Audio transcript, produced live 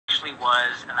actually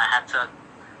was, and I had to,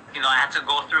 I had to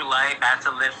go through life. I had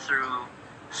to live through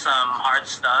some hard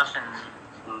stuff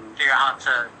and figure out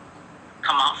how to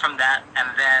come out from that, and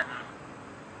then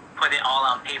put it all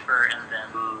on paper, and then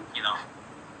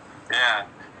Yeah.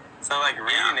 So like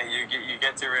reading it, you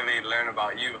get to really learn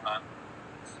about you, huh?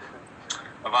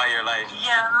 About your life.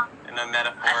 Yeah. In a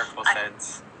metaphorical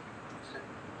sense.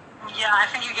 Yeah, I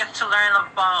think you get to learn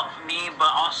about me, but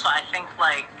also I think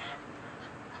like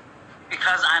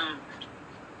because I'm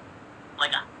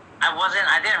like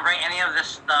I didn't write any of this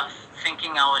stuff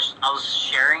thinking I was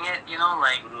sharing it,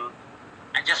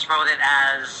 I just wrote it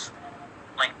as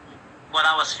like what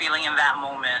I was feeling in that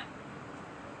moment.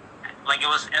 Like it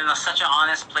was in such an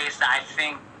honest place that I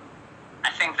think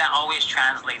that always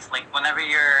translates. Like whenever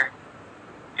you're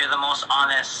the most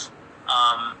honest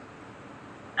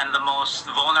and the most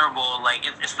vulnerable, like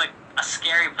it's like a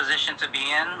scary position to be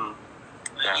in.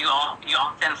 Yeah. You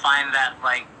often find that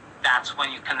like that's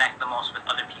when you connect the most with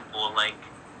other people, like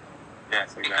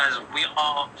yes, exactly. Because we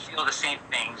all feel the same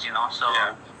things, so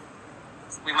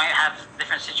we might have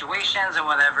different situations and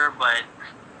whatever, but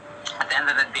at the end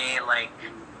of the day, like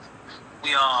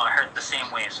we all hurt the same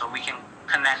way, so we can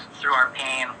connect through our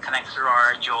pain, connect through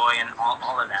our joy, and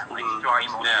all of that, like through our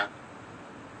emotions. Yeah.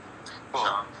 Cool.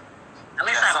 So, at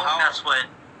least I hope that's what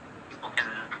people can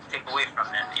take away from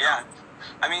it. Yeah.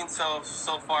 I mean, so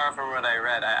far from what I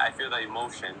read, I feel the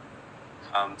emotion.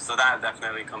 So that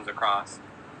definitely comes across.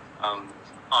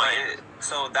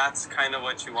 So that's kind of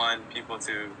what you want people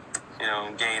to,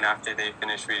 gain after they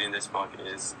finish reading this book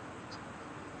is,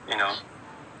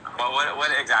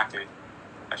 what exactly?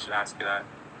 I should ask you that.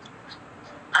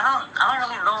 I don't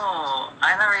really know.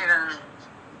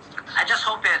 I just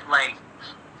hope it like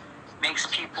makes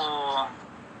people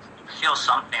feel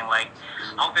something. Like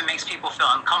I hope it makes people feel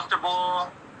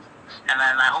uncomfortable, and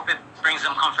then I hope it brings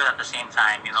them comfort at the same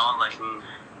time. Like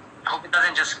I hope it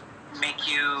doesn't just make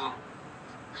you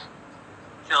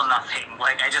feel nothing.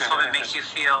 Like I just hope it makes you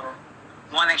feel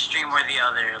one extreme or the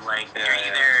other. Like you're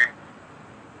either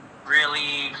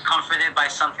really comforted by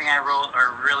something I wrote,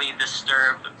 or really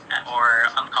disturbed or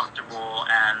uncomfortable,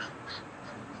 and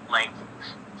like,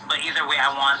 but either way,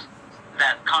 I want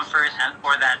that comfort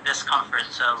or that discomfort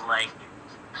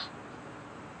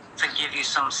to give you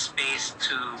some space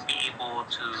to be able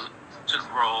to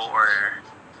grow or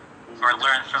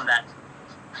learn from that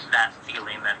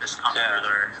feeling, that discomfort,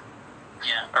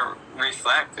 or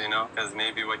reflect, because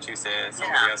maybe what you say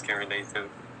somebody else can relate to.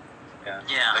 Yeah.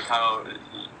 Like how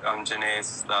Janae's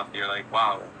stuff, you're like,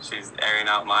 wow, she's airing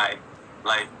out my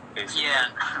life, basically.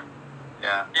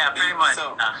 Yeah, pretty much.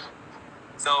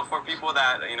 So for people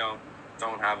that,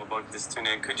 don't have a book, just tune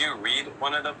in, could you read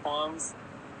one of the poems?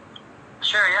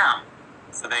 Sure, yeah.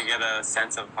 So they get a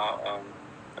sense of how,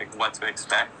 like what to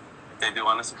expect if they do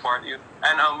want to support you.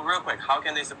 And real quick, how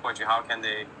can they support you? How can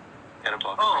they get a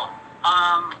book?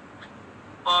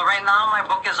 Well, right now my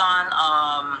book is on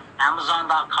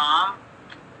Amazon.com.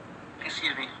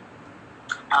 Excuse me.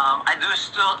 I do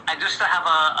still have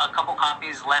a couple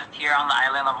copies left here on the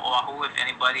island of Oahu. If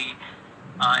anybody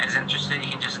is interested, you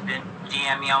can just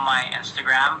DM me on my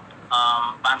Instagram.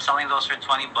 I'm selling those for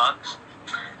 $20.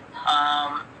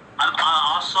 I'm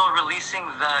also releasing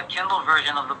the Kindle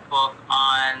version of the book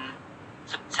on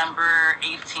September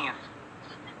 18th.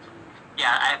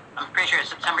 Yeah, I'm pretty sure it's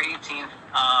September 18th.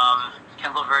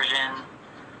 Kindle version.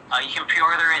 You can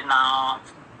pre-order it now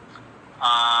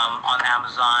on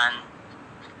Amazon.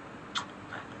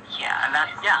 Yeah, and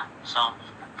so.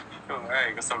 Cool. All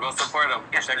right, so go support them.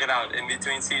 Yes, check it out in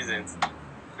between seasons.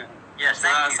 Yes,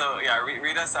 thank you. So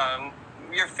read us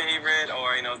your favorite,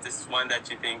 or this one that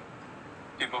you think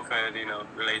people could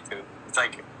relate to. It's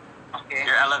like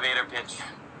your elevator pitch.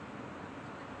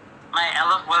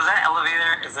 Was that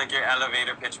elevator? It's like your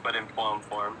elevator pitch, but in poem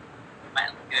form. My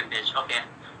elevator pitch. Okay.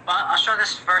 Well, I'll show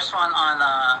this first one on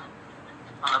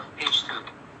the page 2.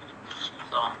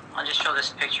 So I'll just show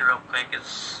this picture real quick.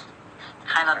 It's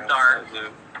kind of dark.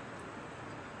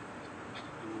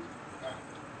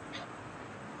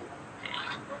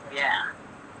 Yeah.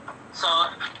 So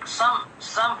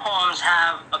some poems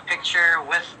have a picture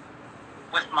with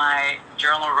my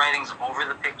journal writings over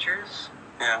the pictures.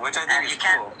 Yeah, which I think is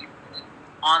cool.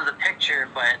 On the picture,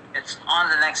 but it's on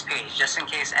the next page, just in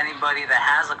case anybody that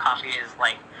has a copy is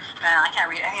like, man, I can't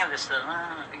read any of this stuff.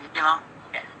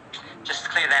 Okay. Just to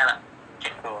clear that up.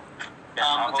 Okay. Cool.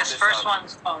 This first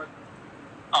one's called.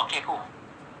 Okay, cool.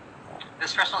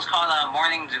 This first one's called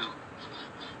Morning Dew.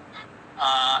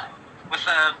 With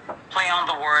a play on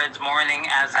the words morning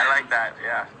as I like that,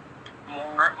 yeah.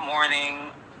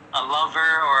 Morning, a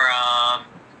lover or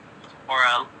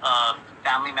a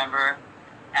family member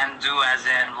And due as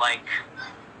in like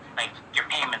your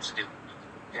payments due.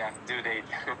 Yeah, due date.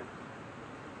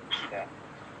 Yeah.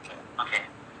 Okay.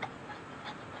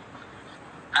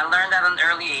 I learned at an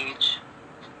early age,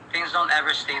 things don't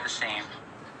ever stay the same.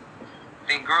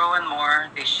 They grow and more,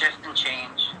 they shift and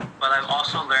change, but I've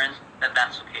also learned that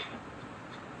that's okay.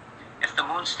 If the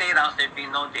moon stayed out, there'd be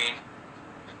no day,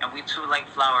 and we too, like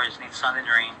flowers, need sun and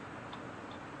rain.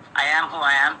 I am who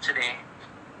I am today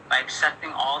by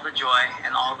accepting all the joy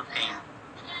and all the pain.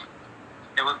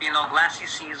 There would be no glassy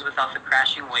seas without the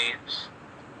crashing waves,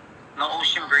 no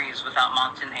ocean breeze without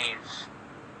mountain haze.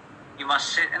 You must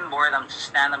sit in boredom to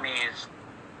stand amazed.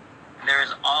 There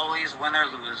is always win or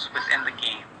lose within the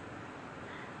game.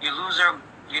 You lose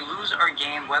or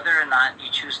gain whether or not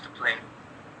you choose to play.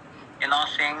 In all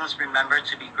things, remember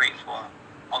to be grateful,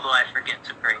 although I forget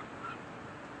to pray.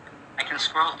 I can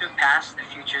scroll through past and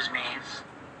future's maze,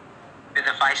 but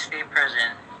if I stay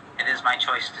present, it is my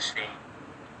choice to stay.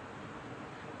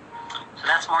 So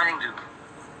that's Morning Dew.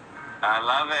 I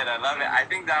love it. I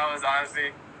think that was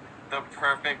honestly the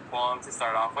perfect poem to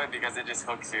start off with because it just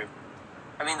hooks you.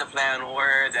 I mean, the play on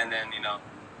words and then,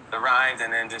 the rhymes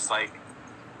and then just like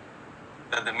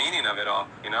the meaning of it all,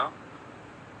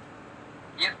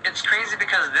 Yeah, it's crazy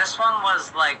because this one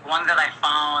was like one that I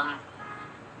found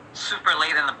super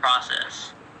late in the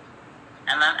process.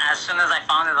 And then as soon as I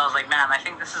found it, I was like, man, I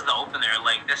think this is the opener.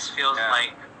 Like, this feels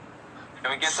like...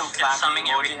 Can we get some clappy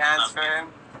emoji hands for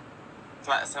him?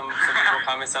 Some people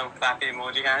comment some clappy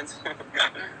emoji hands.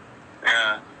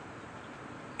 Yeah.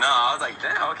 No, I was like,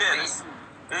 damn, okay, this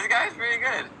guy's pretty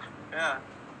good. Yeah.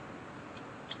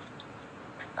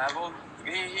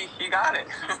 He got it.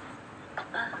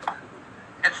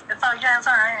 It's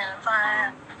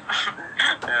alright.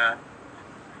 Yeah.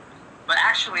 But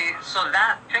actually, so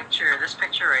this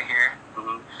picture right here,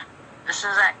 this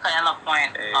is at Kaena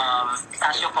Point,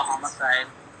 Paseo, Oklahoma side.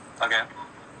 Okay.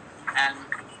 And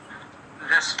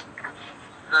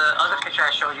the other picture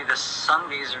I showed you, the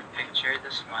Sungazer picture,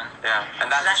 this one. Yeah,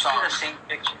 and that's actually the same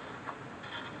picture.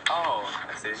 Oh,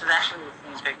 I see. This is actually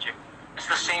the same picture. It's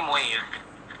the same wave.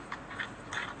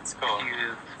 It's cool. If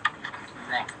you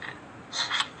connect it.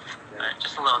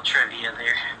 Just a little trivia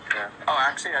there. Yeah. Oh,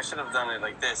 actually, I should have done it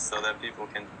like this so that people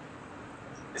can...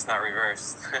 It's not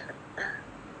reversed. Yeah,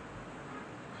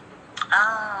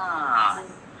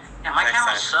 my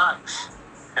camera sucks.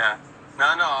 Yeah.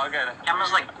 No, all good.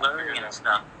 Camera's like blurry and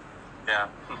stuff. Yeah.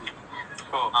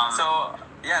 Cool. So,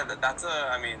 yeah, that's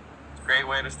great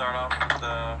way to start off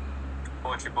the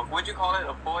poetry book. Would you call it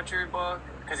a poetry book?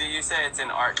 Because you say it's an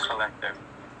art collective.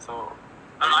 So...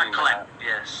 An art collective,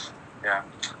 yes. Yeah.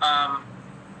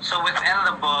 So within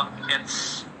the book,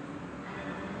 it's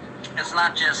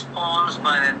not just poems,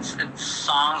 but it's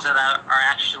songs that are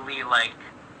actually like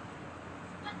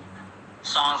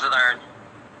songs that are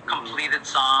completed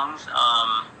songs that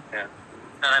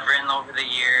I've written over the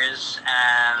years,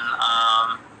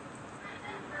 and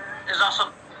there's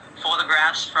also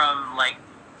photographs from like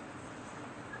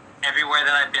everywhere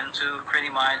that I've been to, pretty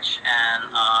much,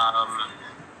 and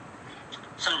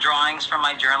some drawings from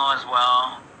my journal as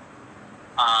well,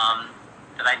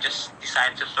 that I just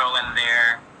decided to throw in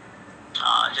there,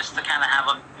 just to kind of have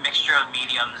a mixture of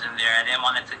mediums in there. I didn't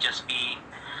want it to just be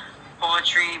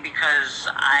poetry because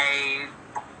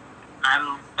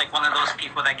I'm like one of those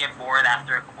people that get bored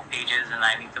after a couple pages and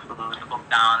I need to put the book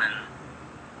down and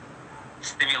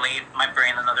stimulate my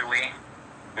brain another way.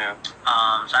 Yeah.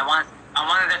 So I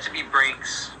wanted there to be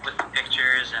breaks with the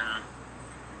pictures, and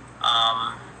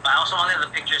but I also wanted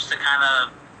the pictures to kind of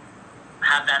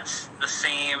have the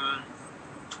same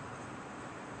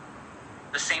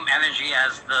energy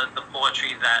as the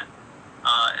poetry that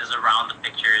is around the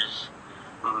pictures.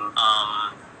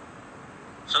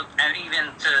 So, and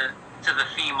even to the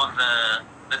theme of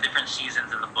the different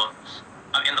seasons in the books,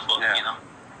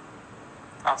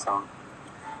 Awesome.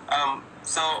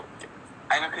 So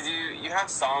I know because you have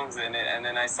songs in it, and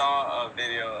then I saw a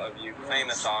video of you playing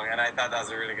the song, and I thought that was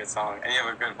a really good song, and you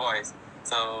have a good voice.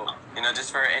 So,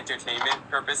 just for entertainment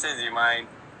purposes, do you mind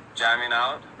jamming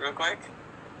out real quick?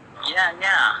 Yeah.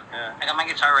 I got my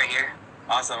guitar right here.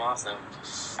 Awesome.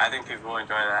 I think people will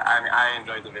enjoy that. I mean, I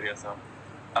enjoyed the video, so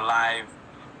a live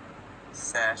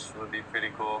sesh would be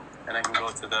pretty cool, and I can go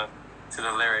to the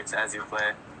lyrics as you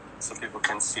play, so people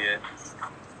can see it.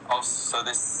 Also,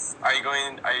 are you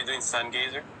doing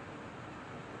Sungazer?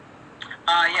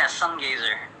 Yeah,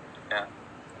 Sungazer. Yeah.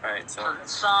 Alright, so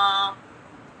this song,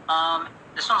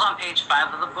 this one's on page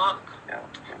 5 of the book. Yeah.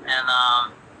 And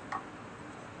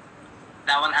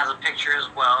that one has a picture as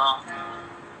well.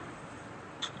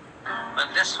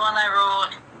 But this one I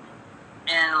wrote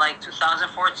in like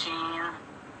 2014,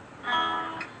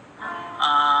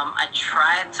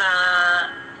 tried to.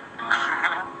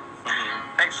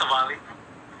 Thanks, Somali.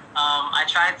 I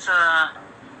tried to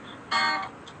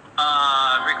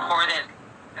record it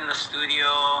in the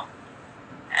studio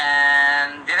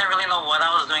and didn't really know what I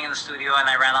was doing in the studio, and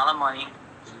I ran out of money.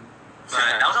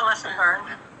 But that was a lesson learned.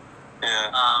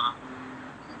 Yeah.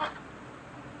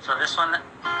 So this one,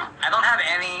 I don't have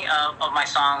any of my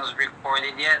songs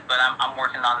recorded yet, but I'm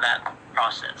working on that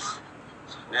process.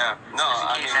 Yeah. No,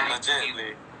 I mean,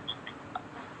 legitimately,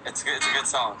 it's good. It's a good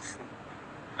song.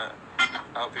 I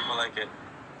hope people like it.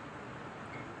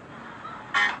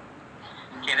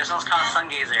 Okay, this one's called Sun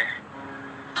Gazer.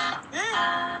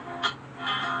 Yeah.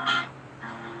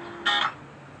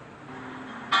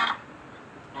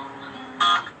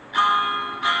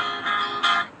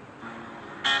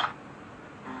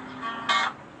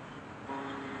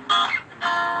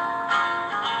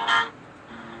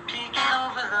 Peeking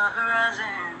over the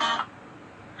horizon,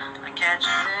 I catch a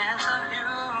glimpse of you.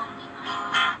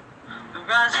 The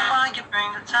rising while you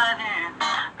bring the tide in.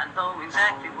 I know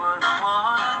exactly what I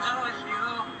wanna do with you.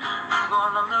 I'm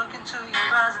gonna look into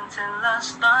your eyes until I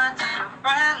start to feel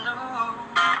brand new.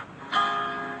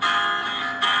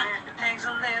 And if it takes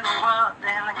a little while,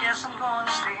 then I guess I'm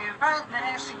gonna stay right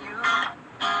next to you.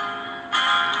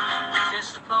 If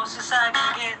it's the closest I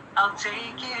can get, I'll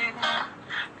take it.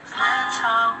 'Cause that's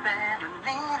how bad I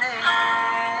need it.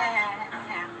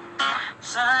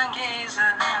 Sun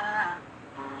gazer,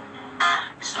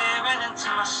 you're staring into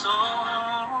my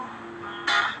soul.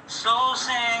 Soul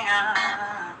singer,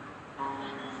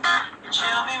 you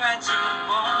chill me right to the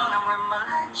bone. And when my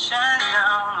light shines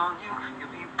down on you,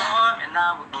 you'll be warm, and I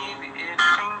will give you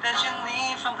everything that you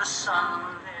need from the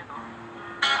sun.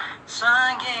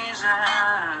 Sun gazer,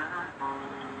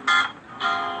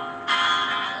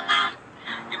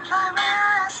 you blind my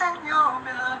eyes and you'll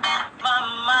build my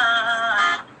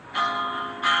mind.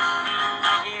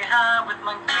 I get high with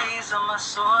my gaze on my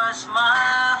source,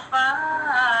 my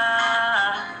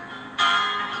fire.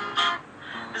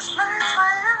 This light's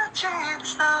my energy,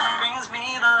 this love brings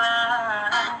me the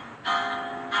light.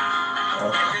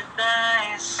 If it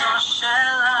dies, so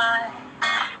shall I.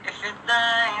 If it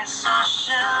dies, so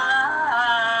shall I.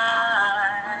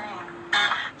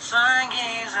 Sun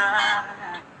gazer,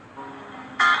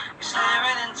 you're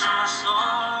staring into my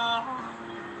soul.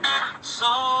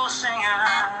 Soul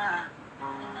singer,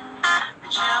 you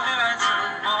chill me right to the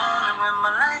bone. And when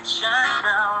my light shines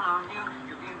down on you,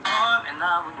 you'll be warm, and I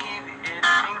will give you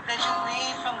everything that you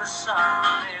need from the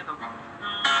sun.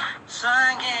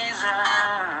 Sun gazer,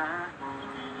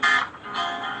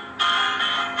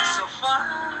 you're so far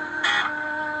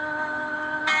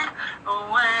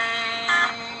away.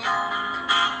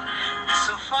 You're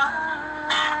so far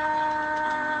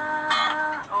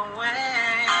away.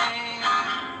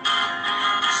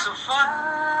 You're so far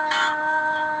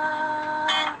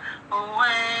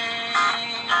away.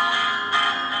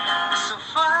 You're so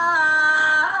far,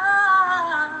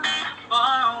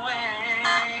 far away.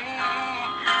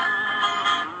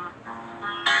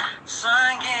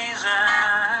 Sun gazer,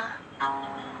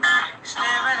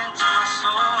 staring into my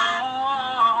soul.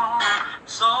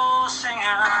 Soul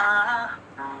singer,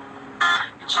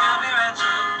 you chill me right to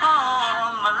the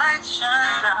bone. My light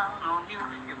shines down on you,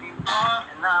 you'll be warm,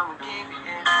 and I will give you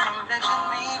everything that you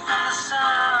need from the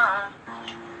sun.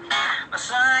 My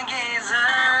sun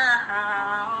gazer,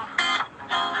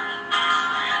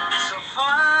 you're so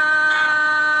far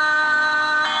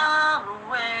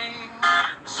away.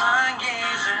 Sun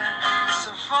gazer, you're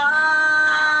so far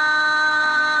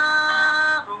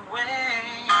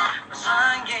away. My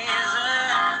sun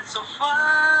gazer, so far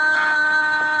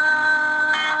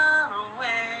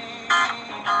away.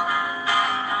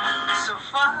 So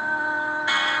far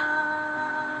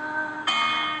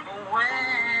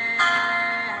away.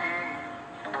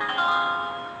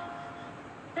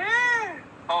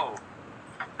 Oh,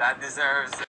 that deserves